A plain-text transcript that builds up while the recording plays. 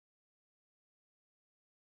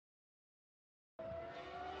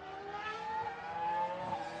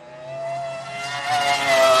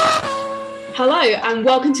Hello and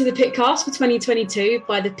welcome to the Pitcast for 2022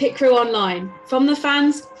 by the Pit Crew Online. From the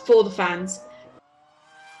fans, for the fans.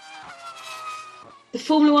 The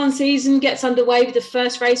Formula One season gets underway with the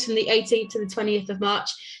first race from the 18th to the 20th of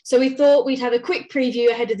March. So we thought we'd have a quick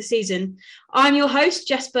preview ahead of the season. I'm your host,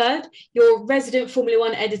 Jess Bird, your resident Formula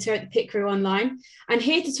One editor at the Pit Crew Online. And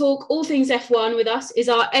here to talk all things F1 with us is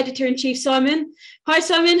our editor-in-chief, Simon. Hi,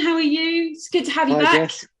 Simon. How are you? It's good to have you back.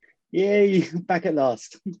 Jess. Yay, back at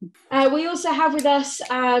last. We also have with us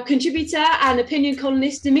contributor and opinion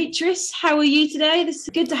columnist, Dimitris. How are you today? It's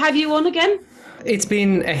good to have you on again. It's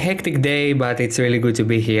been a hectic day, but it's really good to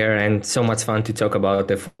be here and so much fun to talk about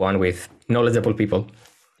F1 with knowledgeable people.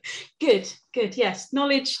 Good, yes.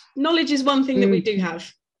 Knowledge is one thing that we do have,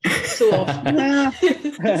 sort of.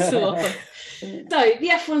 Sort of. So the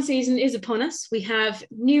F1 season is upon us. We have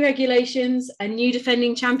new regulations, a new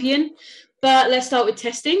defending champion. But let's start with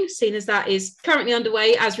testing, seeing as that is currently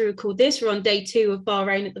underway as we record this. We're on day 2 of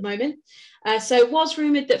Bahrain at the moment. So it was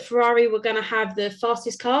rumoured that Ferrari were going to have the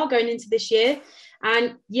fastest car going into this year.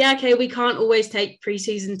 And we can't always take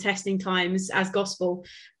pre-season testing times as gospel.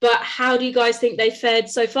 But how do you guys think they fared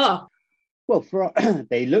so far? Well,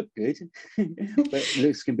 they look good, but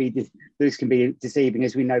looks can be deceiving,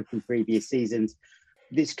 as we know from previous seasons.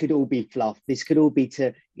 This could all be fluff. This could all be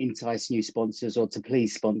to entice new sponsors or to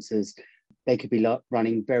please sponsors. They could be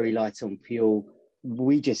running very light on fuel.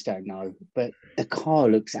 We just don't know. But the car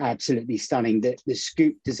looks absolutely stunning. The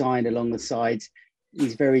scoop design along the sides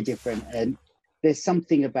is very different. And there's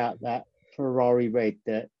something about that Ferrari red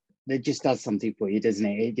that just does something for you, doesn't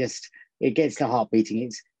it? It gets the heart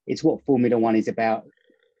beating. It's what Formula One is about.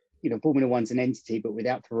 You know, Formula One's an entity, but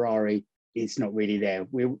without Ferrari, it's not really there.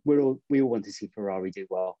 We all want to see Ferrari do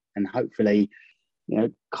well. And hopefully, you know,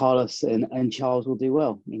 Carlos and Charles will do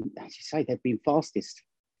well. I mean, as you say, they've been fastest.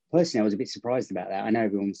 Personally, I was a bit surprised about that. I know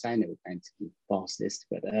everyone was saying they were going to be fastest,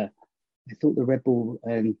 but I thought the Red Bull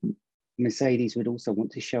and Mercedes would also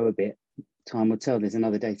want to show a bit. Time will tell. There's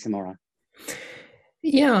another day tomorrow.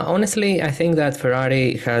 Yeah, honestly, I think that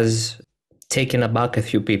Ferrari has taken aback a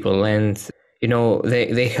few people, and you know,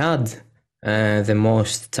 they had the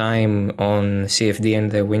most time on CFD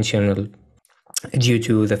and the wind channel due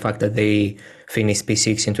to the fact that they finished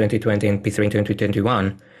P6 in 2020 and P3 in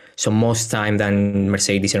 2021. So most time than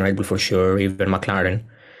Mercedes and Red Bull for sure, even McLaren.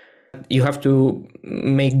 You have to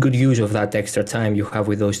make good use of that extra time you have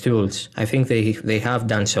with those tools. I think they have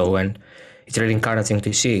done so, and it's really encouraging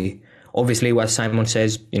to see. Obviously, what Simon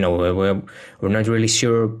says, you know, we're not really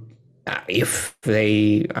sure if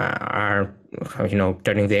they are, you know,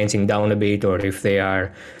 turning the engine down a bit, or if they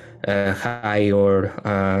are high or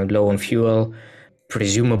low on fuel.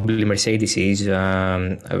 Presumably Mercedes is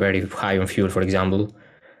very high on fuel, for example.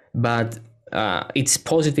 But it's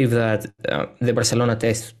positive that the Barcelona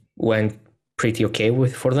test went pretty okay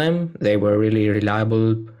for them. They were really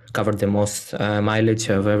reliable, covered the most mileage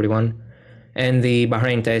of everyone. And the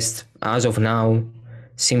Bahrain test, as of now,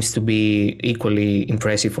 seems to be equally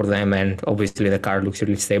impressive for them. And obviously the car looks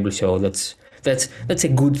really stable. So that's a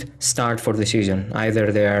good start for the season.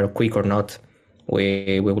 Either they are quick or not,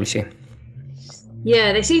 we will see.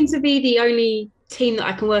 Yeah, they seem to be the only team that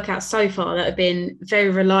I can work out so far that have been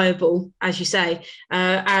very reliable, as you say.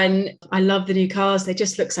 And I love the new cars. They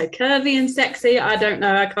just look so curvy and sexy. I don't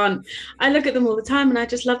know. I look at them all the time and I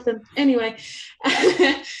just love them. Anyway,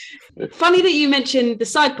 funny that you mentioned the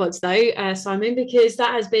side pods though, Simon, because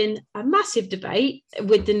that has been a massive debate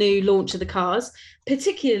with the new launch of the cars,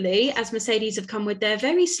 particularly as Mercedes have come with their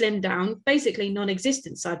very slimmed down, basically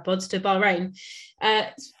non-existent side pods to Bahrain.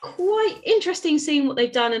 It's quite interesting seeing what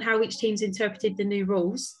they've done and how each team's interpreted the new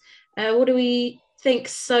rules. What do we think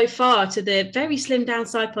so far to the very slimmed down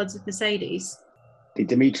side pods of Mercedes?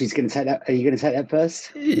 Dimitri's going to take that. Are you going to take that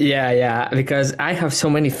first? Yeah, because I have so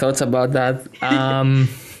many thoughts about that.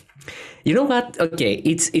 You know what? Okay,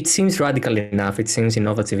 it seems radical enough. It seems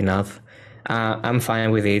innovative enough. I'm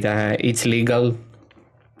fine with it. It's legal.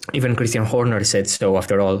 Even Christian Horner said so,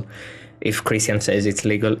 after all. If Christian says it's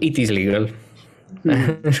legal, it is legal.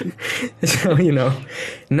 So, you know,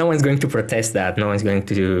 no one's going to protest that. No one's going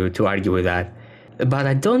to argue with that. But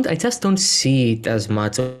I just don't see it as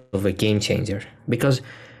much of a game changer, because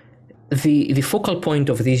the focal point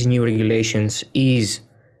of these new regulations is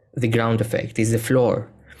the ground effect, is the floor.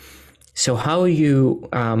 So how you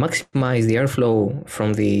maximize the airflow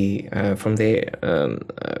from the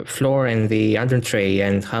floor and the under tray,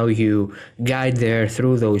 and how you guide there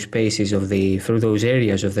through those spaces through those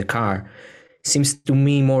areas of the car, seems to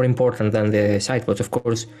me more important than the sidepods. Of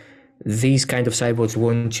course, these kind of sidepods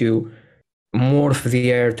want to morph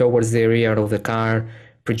the air towards the rear of the car,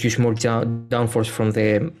 produce more downforce from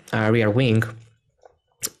the rear wing,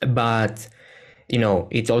 but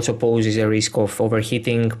it also poses a risk of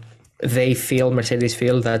overheating. Mercedes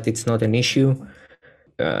feel that it's not an issue.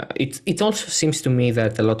 It also seems to me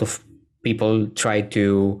that a lot of people try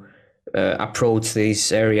to approach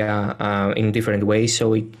this area in different ways.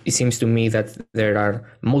 So it seems to me that there are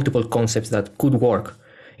multiple concepts that could work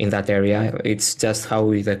in that area. It's just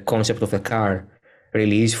how the concept of the car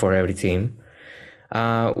really is for every team.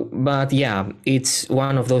 But yeah, it's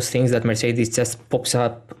one of those things that Mercedes just pops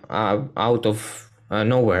up out of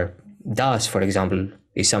nowhere. DAS, for example,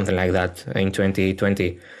 is something like that in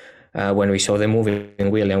 2020. When we saw the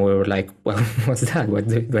moving wheel and we were like, well, what's that? What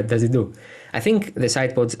does it do? I think the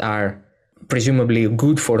side pods are presumably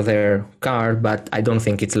good for their car, but I don't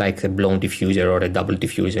think it's like a blown diffuser or a double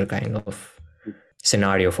diffuser kind of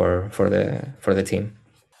scenario for the team.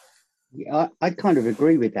 Yeah, I kind of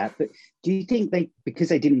agree with that. But do you think because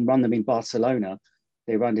they didn't run them in Barcelona,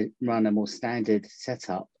 they run a more standard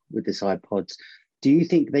setup with the side pods? Do you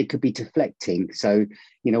think they could be deflecting? So,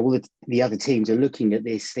 all the other teams are looking at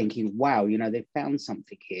this thinking, wow, they've found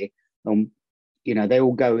something here. They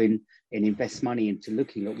all go in and invest money into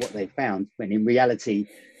looking at what they found. When in reality,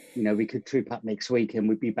 we could troop up next week and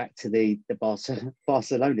we'd be back to the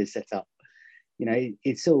Barcelona setup.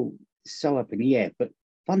 It's all so up in the air. But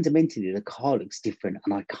fundamentally, the car looks different.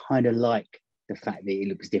 And I kind of like the fact that it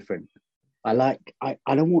looks different. I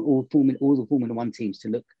don't want all the Formula One teams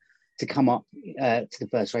to come up to the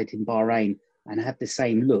first race in Bahrain and have the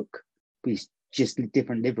same look with just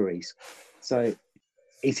different liveries. So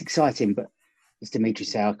it's exciting, but as Dimitri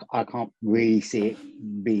said, I can't really see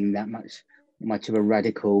it being that much of a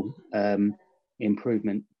radical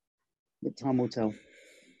improvement. But time will tell.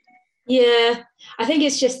 Yeah, I think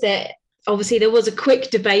it's just that obviously there was a quick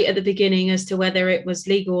debate at the beginning as to whether it was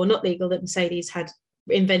legal or not legal that Mercedes had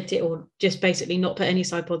invented or just basically not put any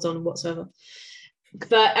side pods on whatsoever.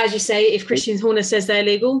 But as you say, if Christian Horner says they're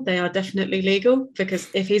legal, they are definitely legal, because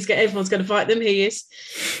if everyone's going to fight them, he is.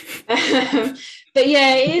 But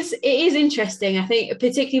yeah, it is interesting. I think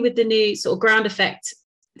particularly with the new sort of ground effect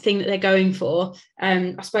thing that they're going for.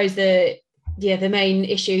 I suppose the main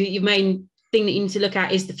issue, your main thing that you need to look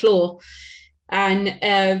at is the floor, and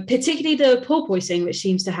particularly the porpoising, which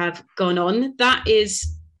seems to have gone on. That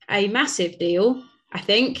is a massive deal, I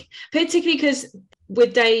think, particularly because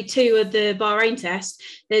with day 2 of the Bahrain test,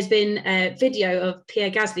 there's been a video of Pierre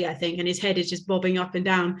Gasly, I think, and his head is just bobbing up and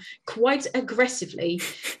down quite aggressively,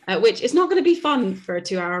 which is not going to be fun for a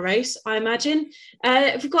 2-hour race, I imagine.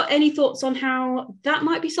 Have you got any thoughts on how that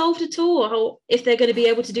might be solved at all, or if they're going to be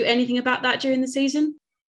able to do anything about that during the season?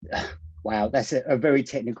 Wow, that's a very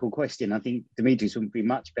technical question. I think Dimitris wouldn't be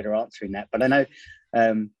much better answering that. But I know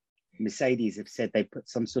Mercedes have said they put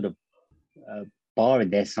some sort of bar in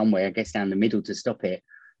there somewhere, I guess down the middle, to stop it.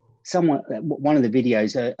 One of the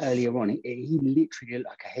videos earlier on, he literally looked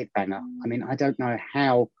like a headbanger. I mean, I don't know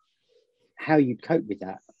how you'd cope with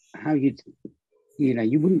that. How you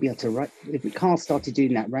wouldn't be able to, if the car started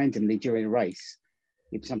doing that randomly during a race,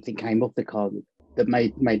 if something came off the car that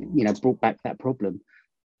made brought back that problem,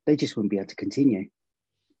 they just wouldn't be able to continue.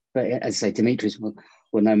 But as I say, Dimitris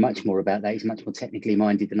will know much more about that. He's much more technically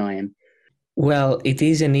minded than I am. Well, it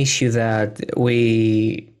is an issue that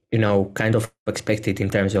we, kind of expected in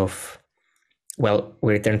terms of, we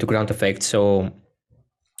return to ground effect. So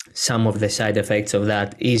some of the side effects of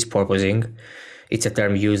that is porpoising. It's a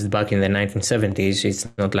term used back in the 1970s. It's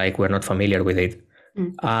not like we're not familiar with it.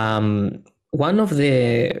 One of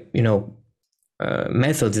the,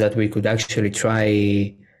 methods that we could actually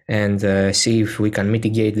try and see if we can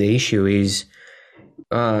mitigate the issue is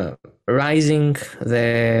rising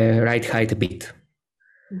the ride height a bit.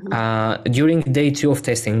 During day 2 of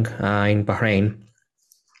testing in Bahrain,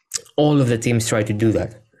 all of the teams tried to do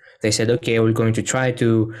that. They said, okay, we're going to try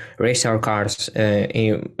to race our cars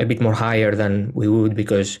a bit more higher than we would,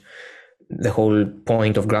 because the whole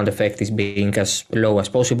point of ground effect is being as low as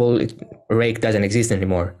possible. Rake doesn't exist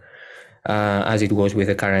anymore, as it was with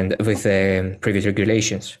the previous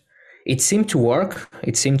regulations. It seemed to work.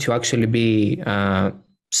 It seemed to actually be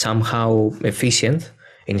somehow efficient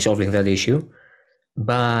in solving that issue,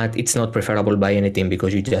 but it's not preferable by any team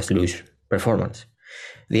because you just lose performance.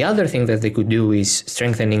 The other thing that they could do is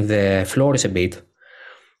strengthening the floors a bit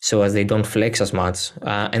so as they don't flex as much.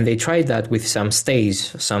 And they tried that with some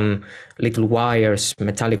stays, some little wires,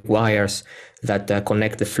 metallic wires that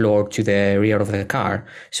connect the floor to the rear of the car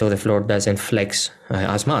so the floor doesn't flex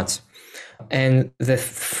as much. And the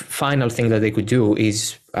final thing that they could do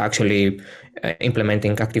is actually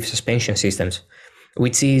implementing active suspension systems.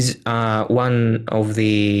 which is one of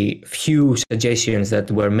the few suggestions that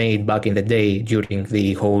were made back in the day during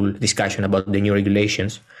the whole discussion about the new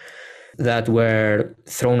regulations, that were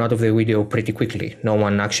thrown out of the video pretty quickly. No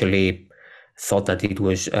one actually thought that it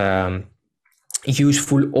was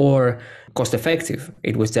useful or cost effective.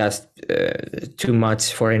 It was just too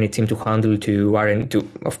much for any team to handle, to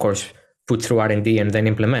of course put through R&D and then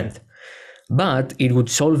implement. But it would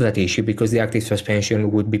solve that issue because the active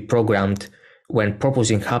suspension would be programmed when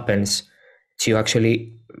porpoising happens to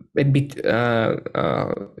actually a bit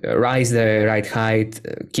rise the right height,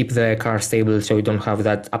 keep the car stable so you don't have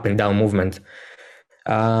that up and down movement.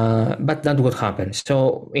 But that would happen.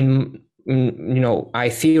 So I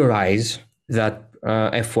theorize that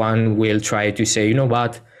F1 will try to say, you know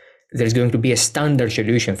what, there's going to be a standard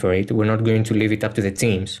solution for it. We're not going to leave it up to the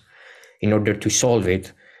teams in order to solve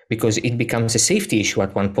it, because it becomes a safety issue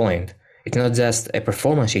at one point. It's not just a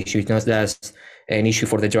performance issue. It's not just an issue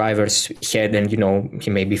for the driver's head and, he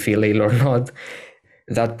maybe feel ill or not.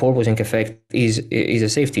 That porpoising effect is a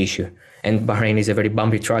safety issue. And Bahrain is a very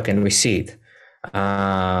bumpy track, and we see it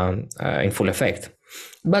in full effect.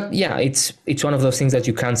 But yeah, it's one of those things that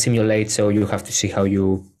you can't simulate, so you have to see how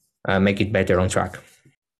you make it better on track.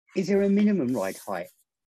 Is there a minimum ride height?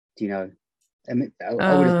 Do you know? I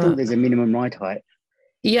would have thought there's a minimum ride height.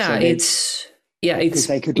 Yeah, so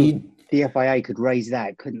the FIA could raise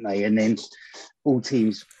that, couldn't they? And then all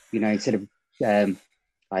teams, instead of 5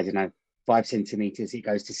 centimeters, it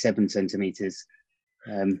goes to 7 centimeters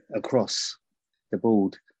across the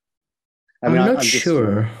board. I'm not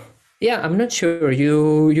sure. I'm not sure.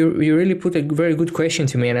 You really put a very good question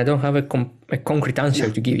to me, and I don't have a concrete answer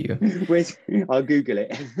to give you. I'll Google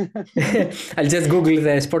it. I'll just Google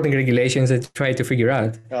the sporting regulations and try to figure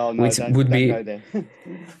out which would be. Go there.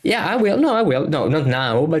 Yeah, I will. No, I will. No, not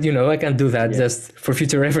now, but I can do that just for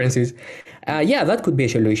future references. That could be a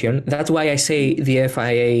solution. That's why I say the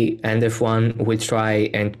FIA and F1 will try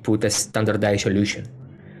and put a standardized solution.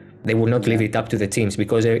 They will not leave it up to the teams,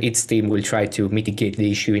 because each team will try to mitigate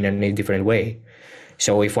the issue in a different way.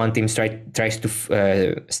 So if one team tries to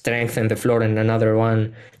strengthen the floor and another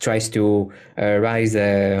one tries to rise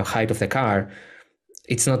the height of the car,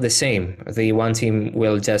 it's not the same. The one team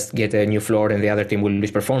will just get a new floor and the other team will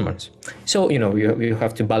lose performance. So, you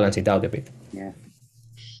have to balance it out a bit. Yeah.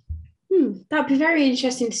 That'd be very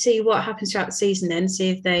interesting to see what happens throughout the season then,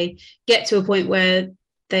 see if they get to a point where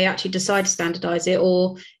they actually decide to standardize it,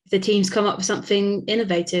 or if the teams come up with something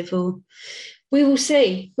innovative, or we will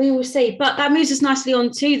see. But that moves us nicely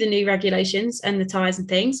on to the new regulations and the tyres and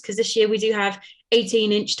things, because this year we do have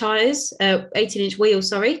 18-inch tyres, 18-inch wheels,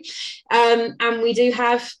 sorry. And we do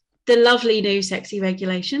have the lovely new sexy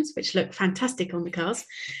regulations, which look fantastic on the cars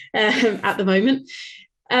at the moment.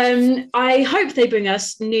 I hope they bring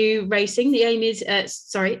us new racing. The aim is,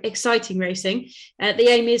 exciting racing. The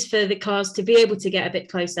aim is for the cars to be able to get a bit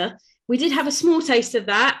closer. We did have a small taste of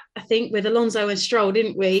that, I think, with Alonso and Stroll,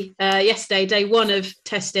 didn't we? Yesterday, day one of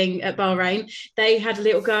testing at Bahrain. They had a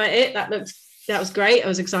little go at it. That was great. It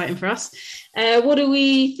was exciting for us. What do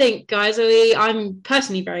we think, guys? I'm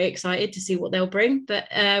personally very excited to see what they'll bring, but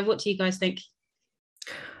what do you guys think?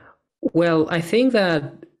 Well, I think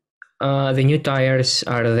that the new tires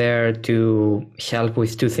are there to help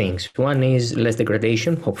with two things. One is less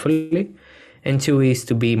degradation, hopefully, and two is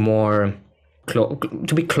to be more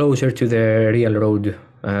to be closer to the real road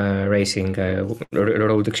racing road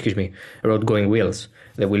going wheels,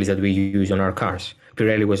 the wheels that we use on our cars.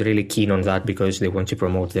 Pirelli was really keen on that because they want to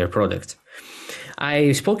promote their products.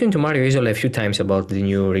 I've spoken to Mario Isola a few times about the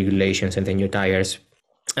new regulations and the new tires.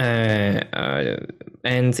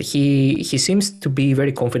 And he seems to be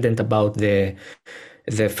very confident about the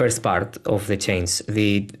first part of the change,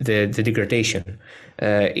 the degradation.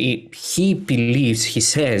 He believes, he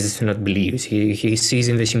says, not believes, he sees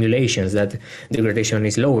in the simulations that degradation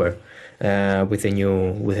is lower with the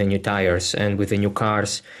new tires and with the new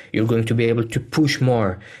cars. You're going to be able to push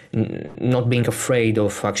more, not being afraid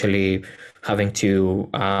of actually having to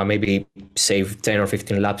maybe save 10 or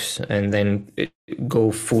 15 laps and then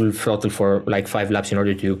go full throttle for like 5 laps in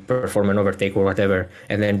order to perform an overtake or whatever,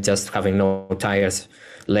 and then just having no tires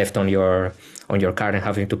left on your car and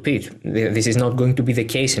having to pit. This is not going to be the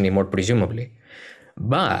case anymore, presumably.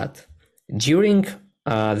 But during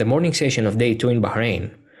the morning session of day 2 in Bahrain,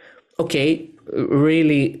 okay,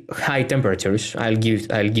 really high temperatures, I'll give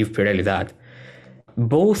Pirelli that.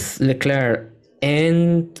 Both Leclerc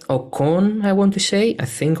and Ocon, I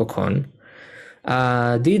think Ocon,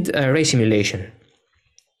 did a race simulation.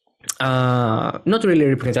 Not really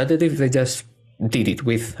representative, they just did it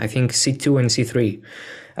with, I think, C2 and C3,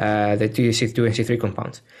 the two C2 and C3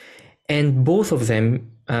 compounds. and both of them,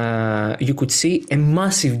 you could see a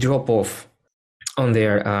massive drop-off on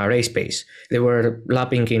their race pace. They were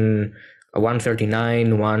lapping in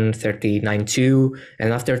 139, 139.2, and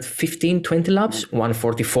after 15, 20 laps,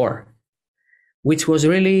 144, which was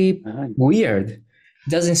really weird.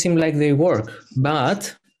 Doesn't seem like they work,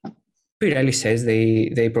 but Pirelli says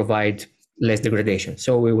they provide less degradation,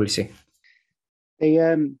 so we will see.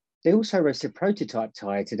 They also raced a prototype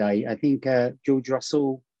tyre today. I think George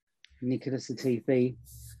Russell, Nicholas Latifi,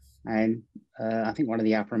 and I think one of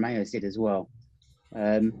the Alfa Romeos did as well.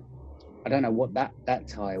 I don't know what that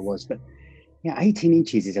tyre was, but yeah, 18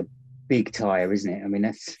 inches is a big tyre, isn't it? I mean,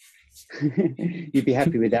 that's you'd be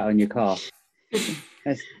happy with that on your car.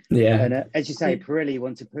 Yeah. And as you say, Pirelli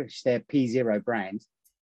want to push their P0 brand.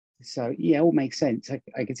 So yeah, it all makes sense.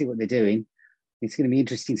 I can see what they're doing. It's going to be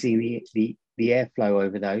interesting seeing the airflow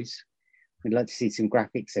over those. We'd like to see some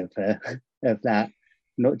graphics of that,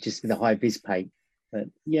 not just for the high vis paint. But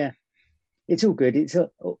yeah, it's all good. It's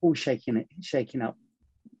all shaking up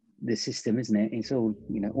the system, isn't it? It's all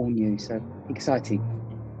all new, so exciting.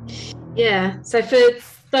 Yeah. So for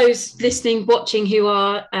those listening, watching who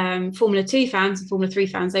are Formula 2 fans and Formula 3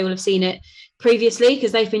 fans, they will have seen it previously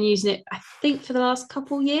because they've been using it, I think, for the last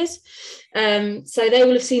couple of years. So they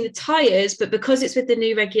will have seen the tyres, but because it's with the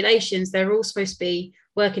new regulations, they're all supposed to be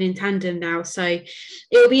working in tandem now. So it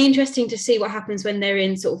will be interesting to see what happens when they're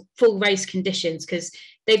in sort of full race conditions, because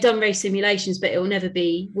they've done race simulations, but it will never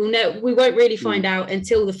be, we won't really find out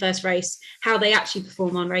until the first race how they actually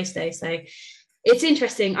perform on race day. So it's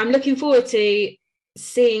interesting. I'm looking forward to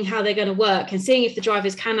seeing how they're going to work and seeing if the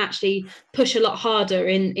drivers can actually push a lot harder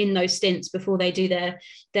in those stints before they do their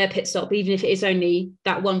pit stop, even if it is only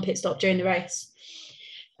that one pit stop during the race.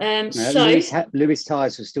 Lewis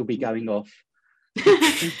tyres will still be going off.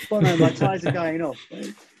 Bono, my tyres are going off.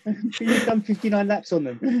 You've done 59 laps on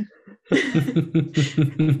them.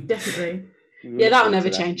 Definitely. Yeah, that will never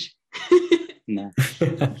change. No.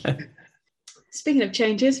 Speaking of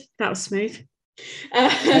changes, that was smooth.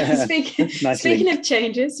 Speaking of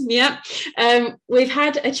changes, we've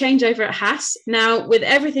had a changeover at Haas. Now, with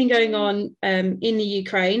everything going on in the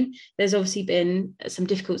Ukraine, there's obviously been some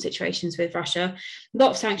difficult situations with Russia, a lot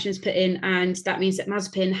of sanctions put in, and that means that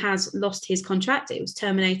Mazepin has lost his contract. It was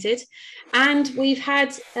terminated, and we've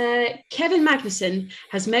had Kevin Magnussen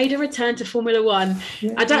has made a return to Formula One.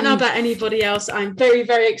 Yay. I don't know about anybody else. I'm very,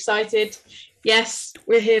 very excited. Yes,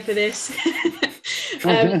 we're here for this.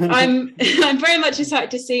 I'm very much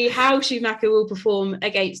excited to see how Schumacher will perform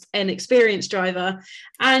against an experienced driver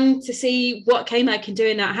and to see what K-Mag can do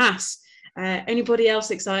in that Haas. Anybody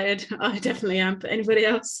else excited? I definitely am, but anybody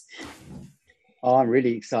else? Oh, I'm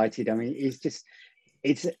really excited. I mean,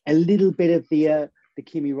 it's a little bit of the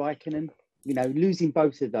Kimi Räikkönen. Losing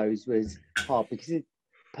both of those was hard because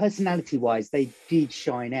personality-wise, they did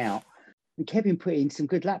shine out. And Kevin put in some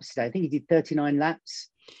good laps today. I think he did 39 laps.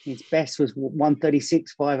 His best was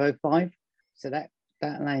 136.505. So that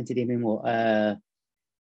landed him in what?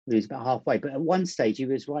 He was about halfway. But at one stage, he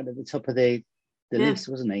was right at the top of the list,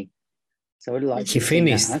 wasn't he? So I'd like he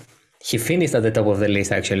finished. He finished at the top of the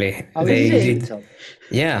list, actually. Oh, they did.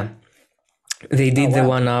 Yeah. They did the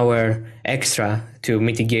 1 hour extra to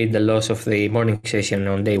mitigate the loss of the morning session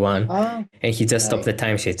on day one. Oh, and he just stopped the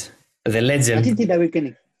timesheet. The legend. I didn't think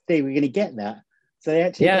they were going to get that. So they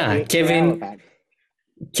actually got the hour back.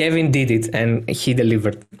 Kevin did it and he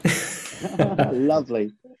delivered.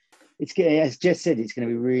 Lovely. It's, as Jess said, it's going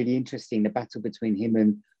to be really interesting, the battle between him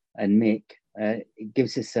and Mick. It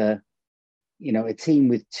gives us a team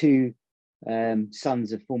with two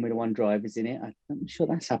sons of Formula One drivers in it. I'm sure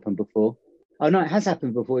that's happened before. Oh no, it has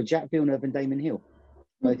happened before. Jack Villeneuve and Damon Hill,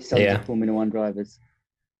 both sons of Formula One drivers.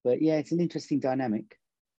 But yeah, it's an interesting dynamic.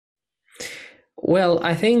 Well,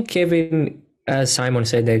 I think Kevin, as Simon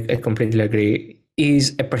said, I completely agree,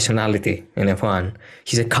 is a personality in F1.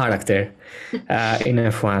 He's a character in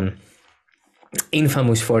F1.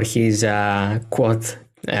 Infamous for his quote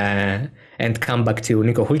and comeback to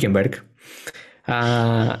Nico Hülkenberg.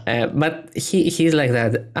 But he's like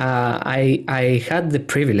that. I had the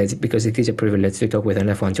privilege, because it is a privilege to talk with an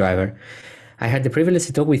F1 driver. I had the privilege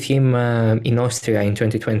to talk with him in Austria in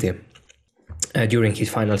 2020 during his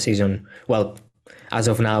final season. Well, as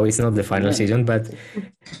of now, it's not the final season, but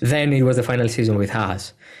then it was the final season with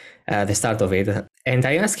Haas, the start of it. And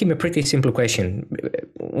I asked him a pretty simple question.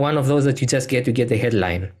 One of those that you just get to get the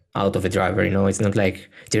headline out of a driver, it's not like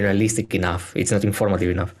journalistic enough. It's not informative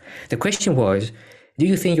enough. The question was, do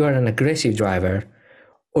you think you are an aggressive driver,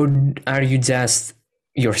 or are you just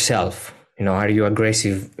yourself? Are you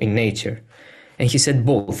aggressive in nature? And he said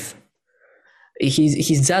both.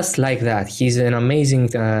 he's just like that. He's an amazing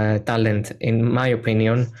talent, in my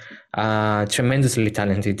opinion. Tremendously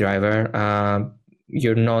talented driver.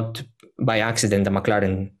 You're not by accident a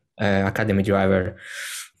McLaren academy driver,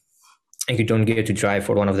 and you don't get to drive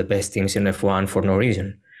for one of the best teams in F1 for no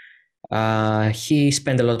reason. He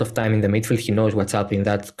spent a lot of time in the midfield. He knows what's up in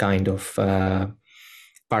that kind of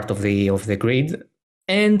part of the grid,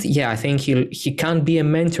 and I think he can be a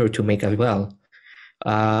mentor to Mick as well,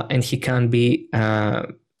 and he can be a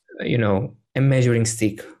measuring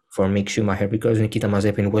stick for Mick Schumacher, because Nikita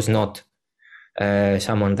Mazepin was not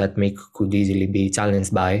someone that Mick could easily be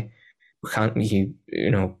challenged by. He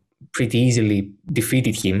pretty easily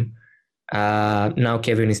defeated him. Now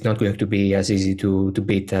Kevin is not going to be as easy to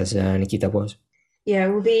beat as Nikita was. Yeah,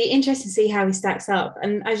 it will be interesting to see how he stacks up.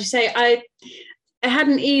 And as you say, I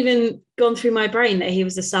hadn't even gone through my brain that he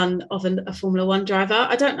was the son of a Formula One driver.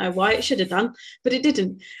 I don't know why. It should have done, but it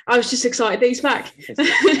didn't. I was just excited that he's back.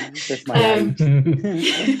 That's my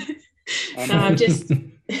I'm just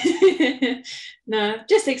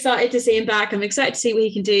just excited to see him back. I'm excited to see what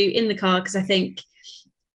he can do in the car, because I think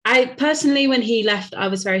personally, when he left, I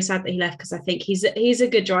was very sad that he left, because I think he's a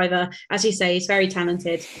good driver. As you say, he's very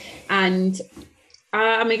talented, and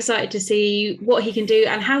I'm excited to see what he can do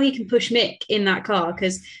and how he can push Mick in that car,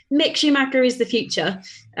 because Mick Schumacher is the future.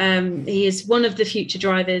 He is one of the future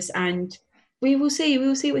drivers, and we will see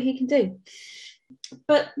what he can do.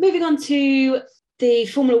 But moving on to the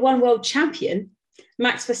Formula One world champion,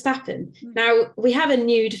 Max Verstappen. Now, we have a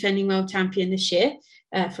new defending world champion this year,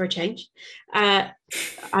 for a change. I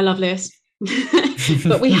love Lewis,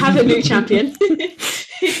 but we have a new champion.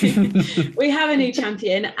 We have a new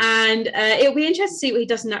champion, and it'll be interesting to see what he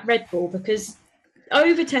does in that Red Bull, because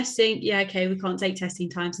over testing, we can't take testing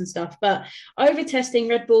times and stuff, but over testing,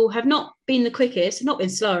 Red Bull have not been the quickest, not been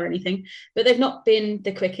slow or anything, but they've not been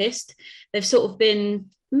the quickest. They've sort of been,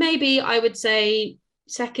 maybe I would say,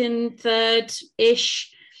 second,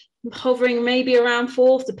 third-ish, hovering maybe around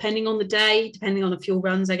fourth, depending on the day, depending on the fuel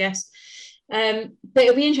runs, I guess. But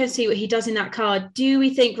it'll be interesting to see what he does in that car. Do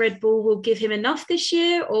we think Red Bull will give him enough this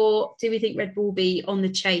year, or do we think Red Bull will be on the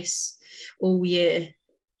chase all year?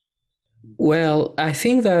 Well, I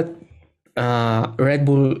think that Red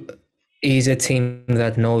Bull is a team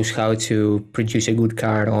that knows how to produce a good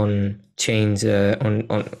car on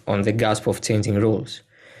the cusp of changing rules,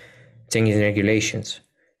 changing regulations.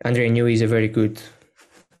 Andre Newey is a very good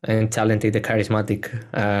and talented, charismatic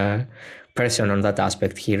person on that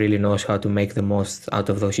aspect. He really knows how to make the most out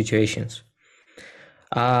of those situations.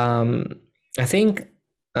 I think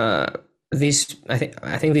this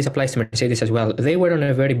applies to Mercedes as well. They were on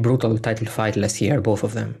a very brutal title fight last year, both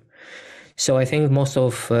of them. So I think most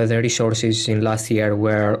of the resources in last year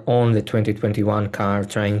were on the 2021 car,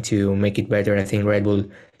 trying to make it better. I think Red Bull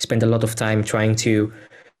spent a lot of time trying to,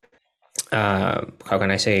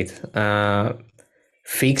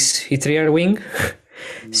 fix its rear wing.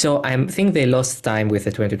 So I think they lost time with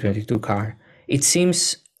the 2022 car. It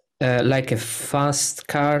seems like a fast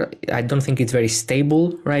car. I don't think it's very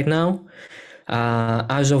stable right now.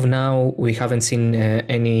 As of now, we haven't seen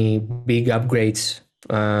any big upgrades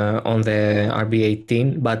on the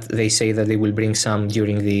RB18, but they say that they will bring some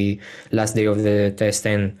during the last day of the test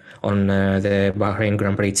and on the Bahrain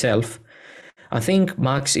Grand Prix itself. I think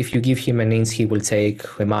Max, if you give him an inch, he will take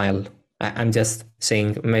a mile. I'm just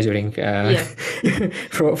saying, measuring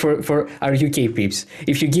for our UK peeps.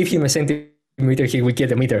 If you give him a centimeter, he will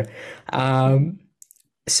get a meter.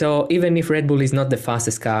 So even if Red Bull is not the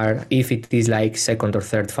fastest car, if it is like second or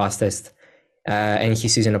third fastest, and he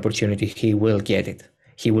sees an opportunity, he will get it.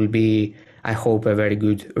 He will be, I hope, a very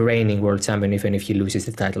good reigning world champion, even if he loses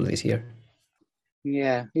the title this year.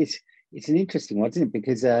 Yeah, it's an interesting one, isn't it?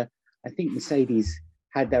 Because I think Mercedes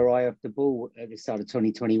had their eye off the ball at the start of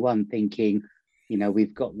 2021, thinking,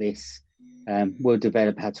 we've got this, we'll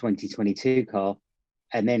develop our 2022 car,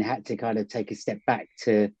 and then had to kind of take a step back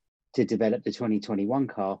to develop the 2021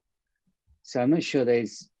 car. So I'm not sure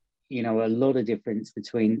there's, a lot of difference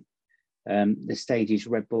between the stages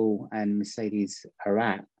Red Bull and Mercedes are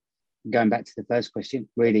at. Going back to the first question,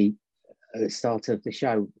 really, at the start of the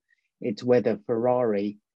show, it's whether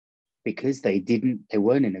Ferrari, because they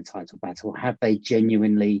weren't in a title battle, have they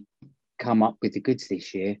genuinely come up with the goods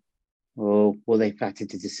this year? Or will they flatter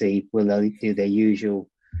to deceive? Will they do their usual,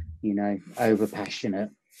 over passionate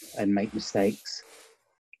and make mistakes?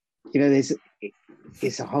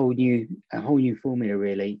 It's a whole new formula,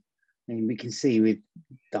 really. I mean, we can see with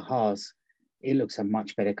the Haas, it looks a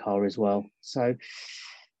much better car as well. So,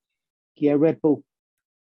 Red Bull,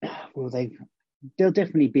 they'll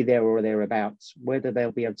definitely be there or thereabouts. Whether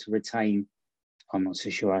they'll be able to retain, I'm not so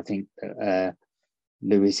sure. I think that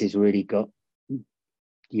Lewis has really got,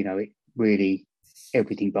 really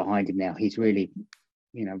everything behind him now. He's really,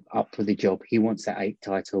 up for the job. He wants that 8th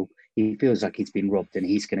title. He feels like he's been robbed and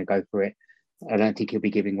he's going to go for it. I don't think he'll be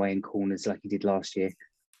giving way in corners like he did last year.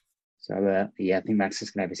 So, I think Max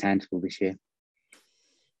is going to have his hands full this year.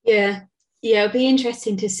 Yeah, it'll be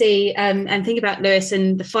interesting to see and think about Lewis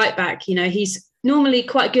and the fight back. He's normally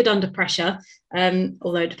quite good under pressure,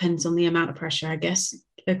 although it depends on the amount of pressure, I guess,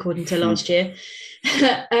 according to last year.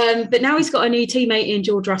 But now he's got a new teammate in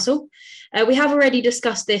George Russell. We have already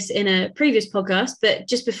discussed this in a previous podcast, but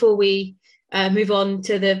just before we move on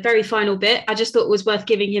to the very final bit, I just thought it was worth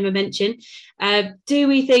giving him a mention. Do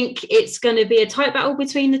we think it's going to be a tight battle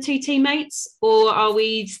between the two teammates, or are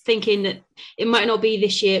we thinking that it might not be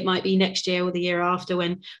this year, it might be next year or the year after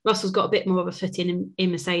when Russell's got a bit more of a footing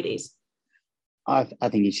in Mercedes? I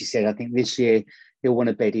think, as you said, I think this year he'll want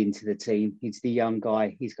to bed into the team. He's the young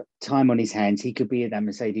guy. He's got time on his hands. He could be at that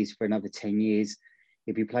Mercedes for another 10 years.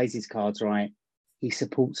 If he plays his cards right, he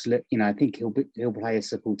supports, I think he'll play a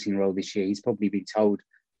supporting role this year. He's probably been told,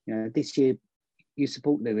 this year you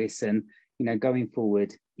support Lewis, and, going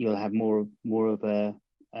forward, you'll have more of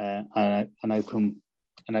an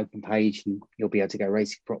open page, and you'll be able to go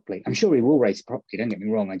racing properly. I'm sure he will race properly, don't get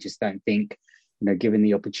me wrong. I just don't think, given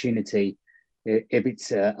the opportunity, if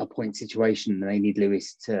it's a point situation and they need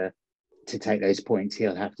Lewis to take those points,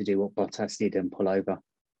 he'll have to do what Bottas did and pull over.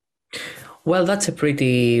 Well, that's a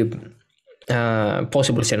pretty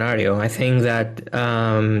possible scenario. I think that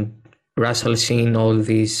Russell's seen all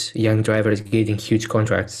these young drivers getting huge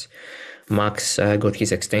contracts. Max got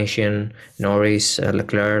his extension, Norris,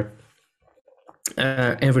 Leclerc.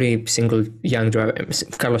 Every single young driver,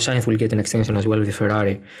 Carlos Sainz will get an extension as well with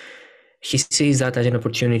Ferrari. He sees that as an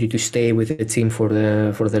opportunity to stay with the team for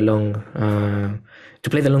the long, to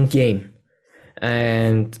play the long game.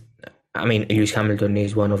 And I mean, Lewis Hamilton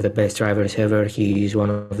is one of the best drivers ever. He is one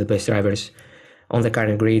of the best drivers on the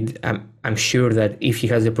current grid. I'm sure that if he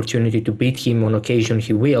has the opportunity to beat him on occasion,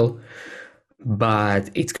 he will.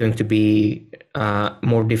 But it's going to be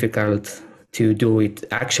more difficult to do it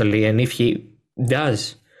actually. And if he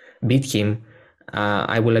does beat him,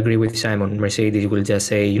 I will agree with Simon. Mercedes will just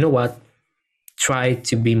say, you know what? Try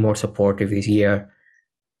to be more supportive this year.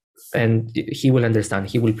 And he will understand.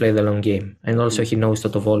 He will play the long game. And also he knows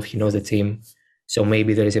Toto Wolff, he knows the team. So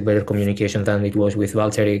maybe there is a better communication than it was with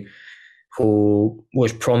Valtteri, who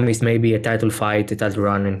was promised maybe a title fight, a title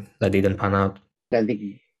run, and that didn't pan out. I don't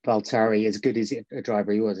think Valtteri, as good as a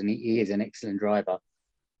driver he was, and he is an excellent driver,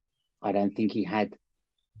 I don't think he had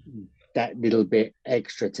that little bit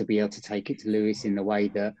extra to be able to take it to Lewis in the way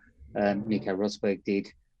that Nico Rosberg did.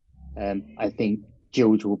 I think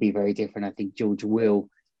George will be very different. I think George will,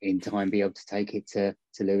 in time, be able to take it to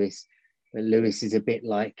Lewis. But Lewis is a bit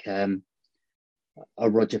like a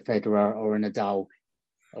Roger Federer or a Nadal,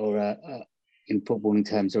 or in footballing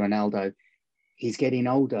terms, or Ronaldo. He's getting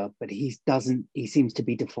older, but he seems to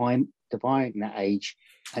be defying that age,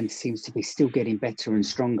 and seems to be still getting better and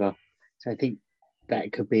stronger. So I think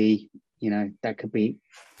that could be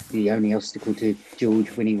the only obstacle to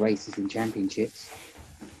George winning races and championships.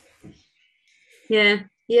 Yeah,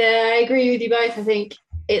 I agree with you both. I think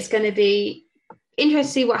it's going to be interesting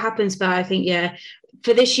to see what happens, but I think,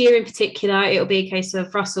 for this year in particular, it'll be a case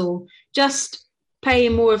of Russell just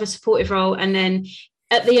playing more of a supportive role, and then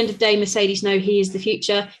at the end of the day, Mercedes know he is the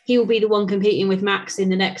future. He will be the one competing with Max in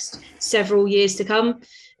the next several years to come,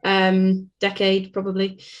 decade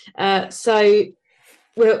probably. So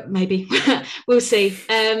maybe we'll see.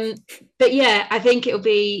 But I think it'll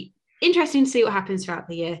be interesting to see what happens throughout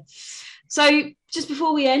the year. So just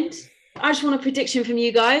before we end, I just want a prediction from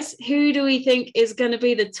you guys. Who do we think is going to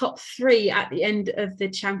be the top 3 at the end of the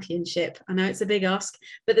championship? I know it's a big ask,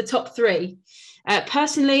 but the top 3.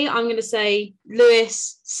 Personally, I'm going to say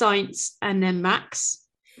Lewis, Sainz, and then Max.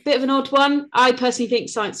 Bit of an odd one. I personally think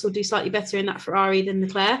Sainz will do slightly better in that Ferrari than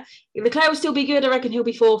Leclerc. If Leclerc will still be good, I reckon he'll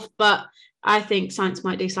be 4th, but I think Sainz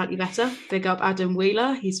might do slightly better. Big up Adam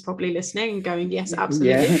Wheeler. He's probably listening and going, yes,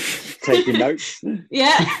 absolutely. Yeah, taking notes.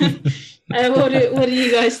 Yeah. What do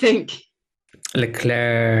you guys think?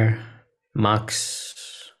 Leclerc,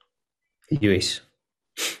 Max, Lewis.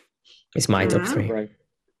 It's my top 3. Right.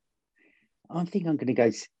 I think I'm going to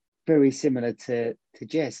go very similar to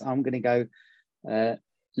Jess. I'm going to go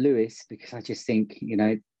Lewis, because I just think,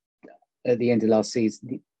 at the end of last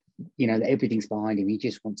season, that everything's behind him. He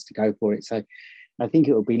just wants to go for it. So I think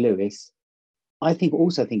it will be Lewis. I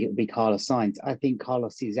also think it will be Carlos Sainz. I think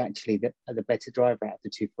Carlos is actually the better driver out of the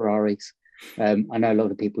 2 Ferraris. I know a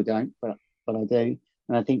lot of people don't, but I do.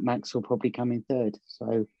 And I think Max will probably come in 3rd.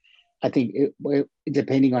 So I think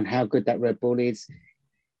depending on how good that Red Bull is,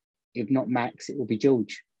 if not Max, it will be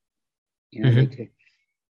George. You know,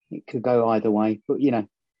 it could go either way. But, you know,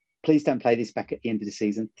 please don't play this back at the end of the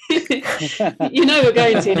season. You know we're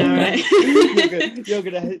going to now, right? you're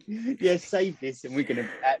gonna save this, and we're gonna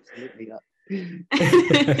absolutely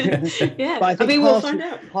yeah. But I think we'll find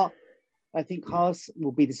out. I think Haas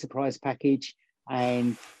will be the surprise package,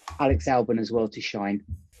 and Alex Albon as well to shine.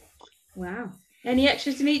 Wow. Any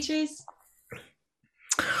extras, Dimitris?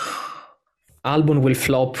 Albon will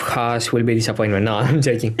flop, Haas will be disappointment. No, I'm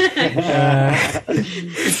joking.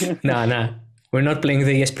 No. We're not playing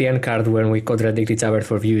the ESPN card when we contradict each other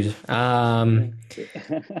for views. I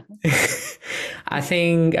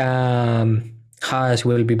think Haas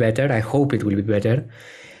will be better. I hope it will be better.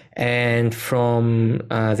 And from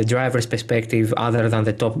the driver's perspective, other than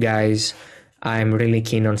the top guys, I'm really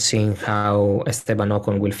keen on seeing how Esteban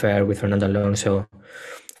Ocon will fare with Fernando Alonso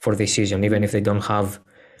for this season, even if they don't have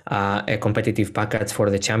a competitive package for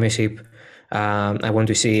the championship. I want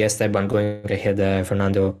to see Esteban going ahead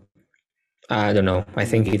Fernando. I don't know. I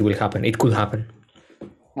think it will happen. It could happen.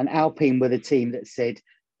 And Alpine were the team that said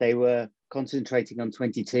they were concentrating on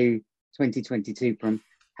 2022 from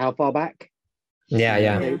how far back?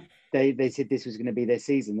 Yeah. They said this was going to be their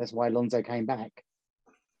season. That's why Alonso came back.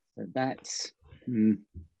 So that's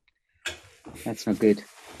not good.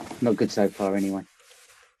 Not good so far, anyway.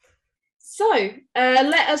 So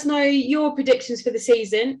let us know your predictions for the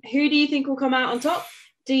season. Who do you think will come out on top?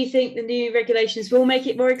 Do you think the new regulations will make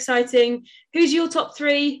it more exciting? Who's your top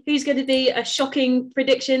three? Who's going to be a shocking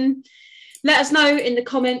prediction? Let us know in the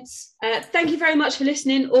comments. Thank you very much for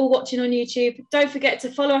listening or watching on YouTube. Don't forget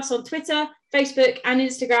to follow us on Twitter, Facebook and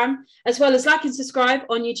Instagram, as well as like and subscribe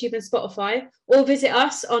on YouTube and Spotify, or visit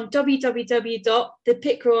us on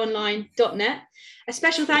www.thepitcrewonline.net. A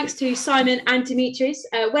special thanks to Simon and Dimitris.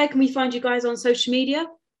 Where can we find you guys on social media?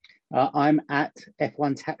 I'm at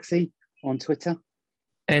F1 Taxi on Twitter.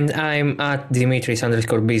 And I'm at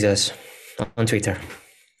Dimitris_Bizas on Twitter.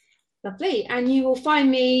 Lovely. And you will find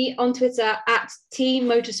me on Twitter at Team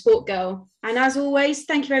Motorsport Girl. And as always,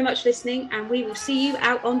 thank you very much for listening, and we will see you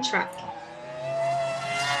out on track.